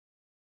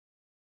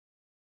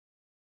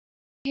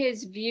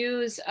His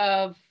views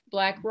of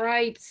Black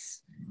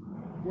rights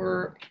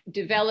were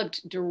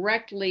developed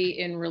directly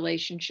in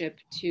relationship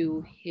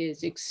to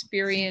his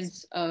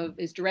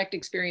direct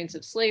experience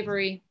of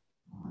slavery,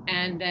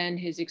 and then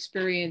his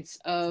experience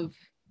of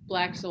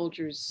Black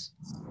soldiers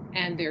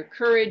and their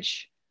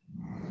courage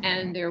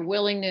and their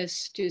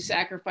willingness to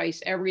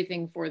sacrifice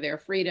everything for their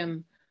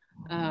freedom,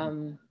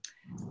 and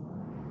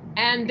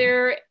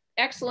their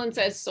excellence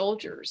as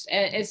soldiers.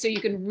 And so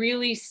you can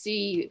really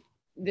see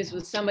this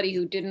was somebody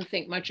who didn't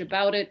think much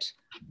about it,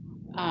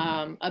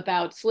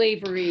 about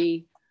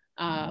slavery,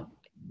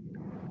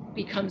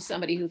 becomes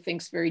somebody who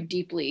thinks very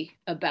deeply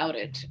about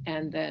it,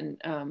 and then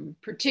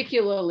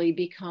particularly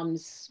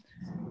becomes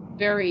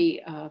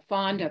very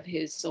fond of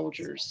his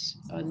soldiers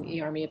on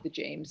the Army of the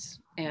James,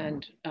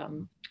 and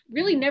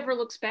really never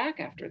looks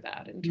back after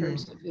that in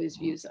terms of his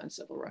views on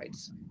civil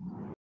rights.